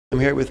I'm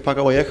here with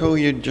Vallejo.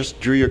 You just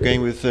drew your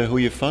game with Who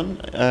You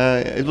Fun.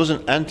 It was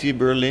an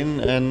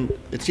anti-Berlin, and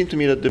it seemed to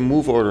me that the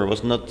move order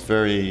was not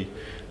very.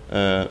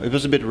 It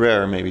was a bit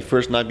rare, maybe.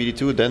 First knight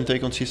bd2, then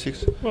take on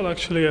c6. Well,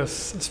 actually,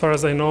 as far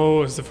as I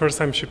know, it's the first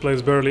time she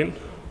plays Berlin,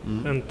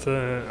 and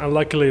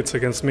unluckily it's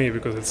against me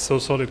because it's so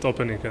solid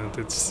opening and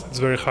it's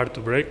very hard to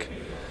break.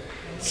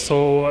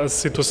 So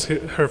as it was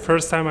her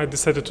first time, I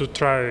decided to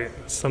try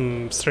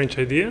some strange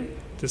idea.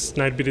 This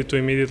knight bd2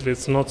 immediately,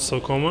 it's not so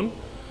common.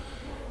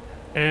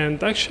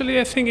 And actually,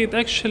 I think it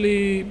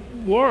actually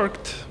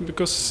worked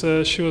because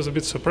she was a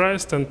bit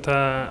surprised, and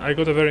I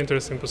got a very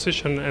interesting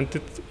position.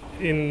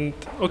 And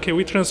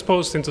we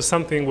transposed into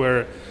something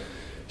where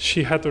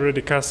she had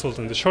already castled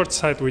on the short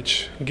side,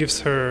 which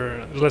gives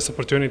her less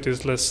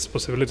opportunities, less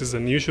possibilities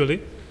than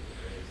usually.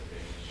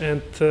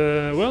 And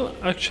well,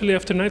 actually,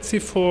 after knight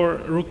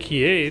c4, rook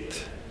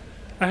e8,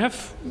 I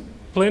have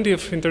plenty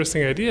of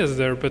interesting ideas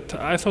there. But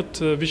I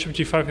thought bishop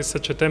g5 is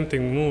such a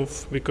tempting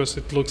move because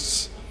it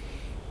looks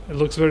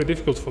very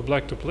difficult for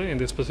black to play in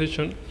this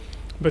position,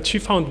 but she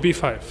found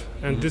b5,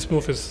 and this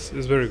move is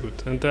very good.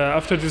 And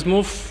after this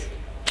move,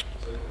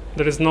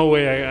 there is no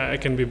way I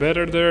can be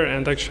better there.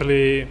 And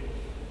actually,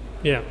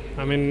 yeah,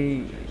 I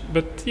mean,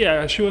 but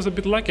yeah, she was a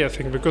bit lucky, I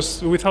think,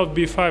 because without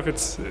b5,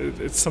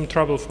 it's some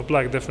trouble for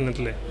black,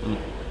 definitely.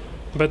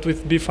 But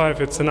with b5,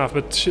 it's enough.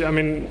 But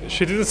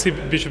she didn't see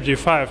bishop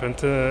g5,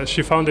 and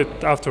she found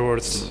it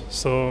afterwards.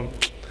 So.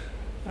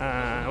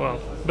 Well,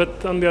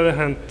 but on the other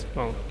hand,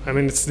 well, I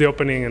mean, it's the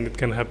opening and it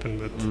can happen.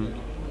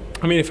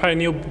 But I mean, if I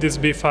knew this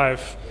b5,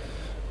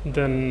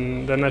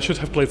 then I should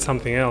have played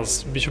something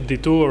else, bishop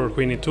d2 or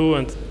queen e2,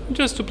 and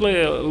just to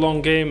play a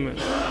long game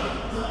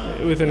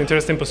with an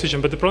interesting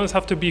position. But the problem is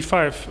after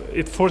b5,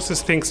 it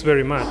forces things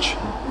very much,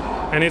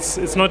 and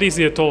it's not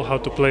easy at all how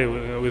to play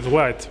with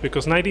white,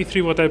 because knight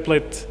e3, what I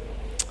played,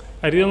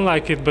 I didn't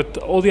like it, but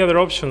all the other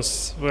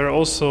options were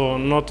also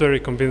not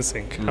very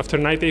convincing. After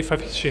knight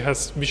a5, she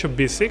has bishop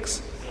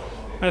b6.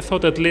 I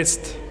thought at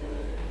least,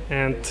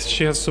 and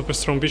she has super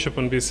strong bishop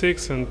on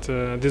b6,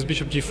 and this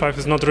bishop g5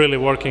 is not really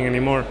working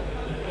anymore.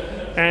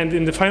 And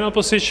in the final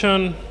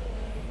position,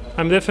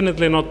 I'm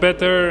definitely not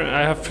better.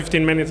 I have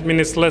 15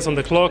 minutes less on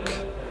the clock.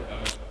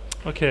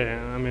 Okay,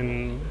 I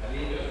mean,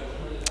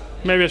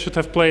 maybe I should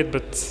have played,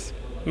 but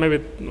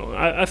maybe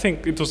I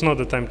think it was not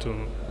the time to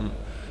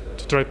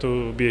try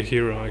to be a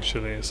hero,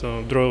 actually.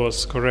 So draw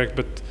was correct,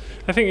 but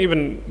I think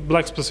even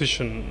black's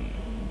position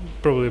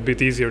probably a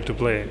bit easier to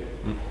play.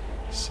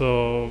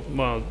 So,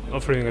 well,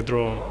 offering a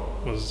draw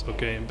was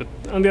okay. But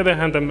on the other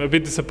hand, I'm a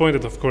bit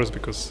disappointed, of course,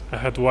 because I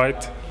had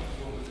white,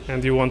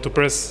 and you want to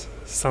press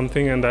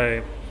something, and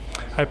I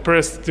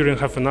pressed during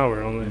half an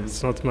hour only.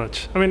 It's not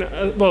much. I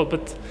mean, well,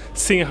 but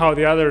seeing how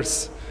the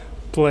others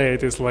play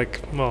it is like,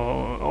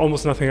 well,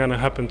 almost nothing gonna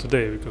happen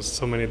today because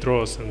so many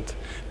draws, and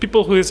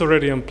people who is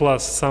already on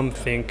plus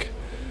something,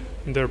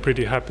 they're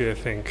pretty happy, I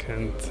think,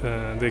 and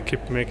they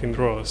keep making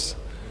draws.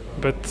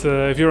 But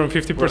if you're on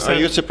 50%, are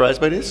you surprised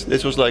by this?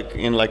 This was like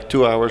in like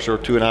 2 hours or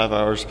 2.5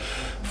 hours,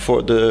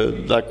 for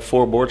the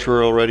 4 boards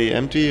were already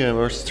empty, and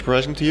was it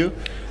surprising to you?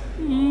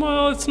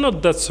 Well, it's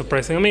not that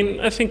surprising. I mean,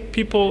 I think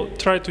people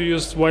try to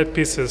use white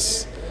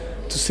pieces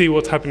to see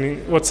what's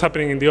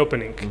happening in the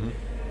opening.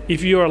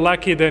 If you are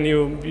lucky, then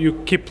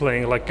you keep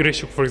playing. Like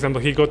Grishuk, for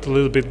example, he got a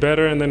little bit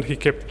better and then he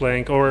kept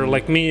playing. Or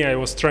like me, I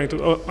was trying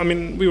to. I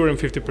mean, we were in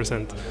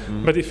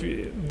 50%. But if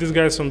these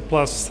guys on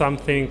plus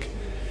something,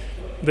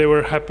 they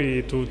were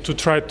happy to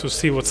try to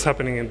see what's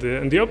happening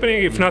in the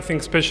opening. If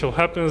nothing special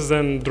happens,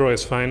 then draw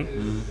is fine,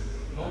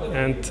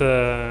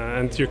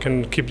 and you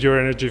can keep your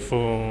energy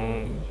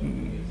for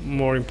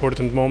more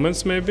important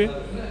moments, maybe.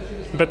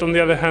 But on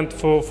the other hand,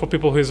 for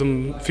people who is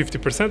on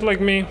 50% like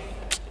me,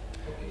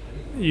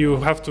 you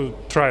have to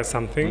try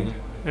something,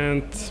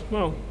 and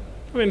well,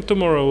 I mean,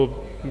 tomorrow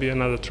will be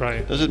another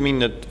try. Does it mean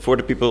that for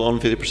the people on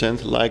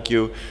 50% like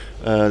you,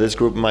 this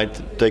group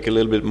might take a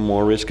little bit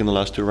more risk in the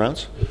last 2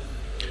 rounds?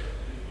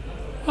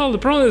 Well, the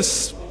problem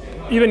is,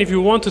 even if you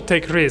want to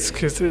take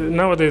risk,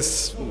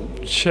 nowadays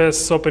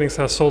chess openings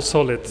are so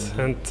solid,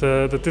 and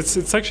that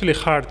it's actually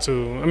hard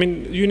to. I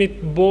mean, you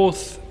need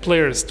both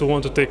players to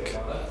want to take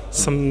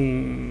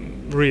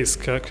some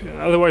risk,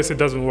 otherwise it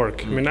doesn't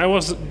work. I mean, I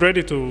was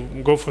ready to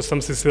go for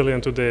some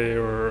Sicilian today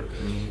or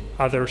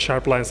other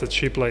sharp lines that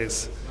she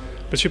plays,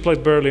 but she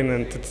played Berlin,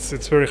 and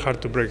it's very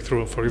hard to break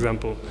through, for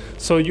example.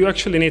 So you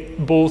actually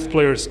need both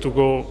players to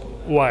go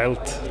wild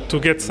to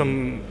get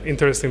some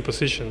interesting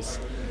positions,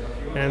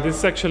 and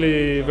it's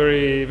actually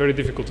very, very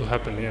difficult to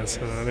happen. Yes,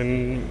 I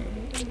mean,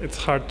 it's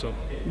hard to.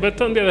 But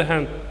on the other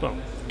hand, well,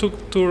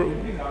 took 2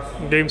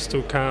 games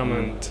to come,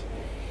 and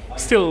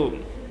still,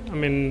 I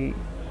mean,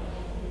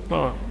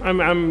 well,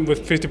 I'm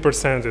with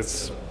 50%.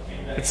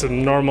 It's a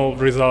normal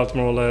result,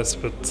 more or less,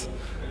 but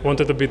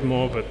wanted a bit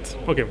more. But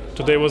okay,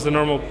 today was the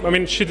normal. I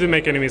mean, she didn't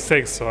make any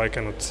mistakes, so I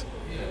cannot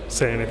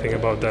say anything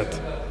about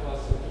that.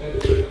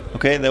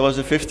 Okay, there was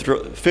a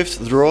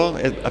fifth draw.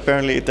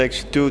 Apparently, it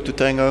takes 2 to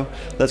tango.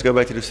 Let's go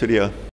back to the studio.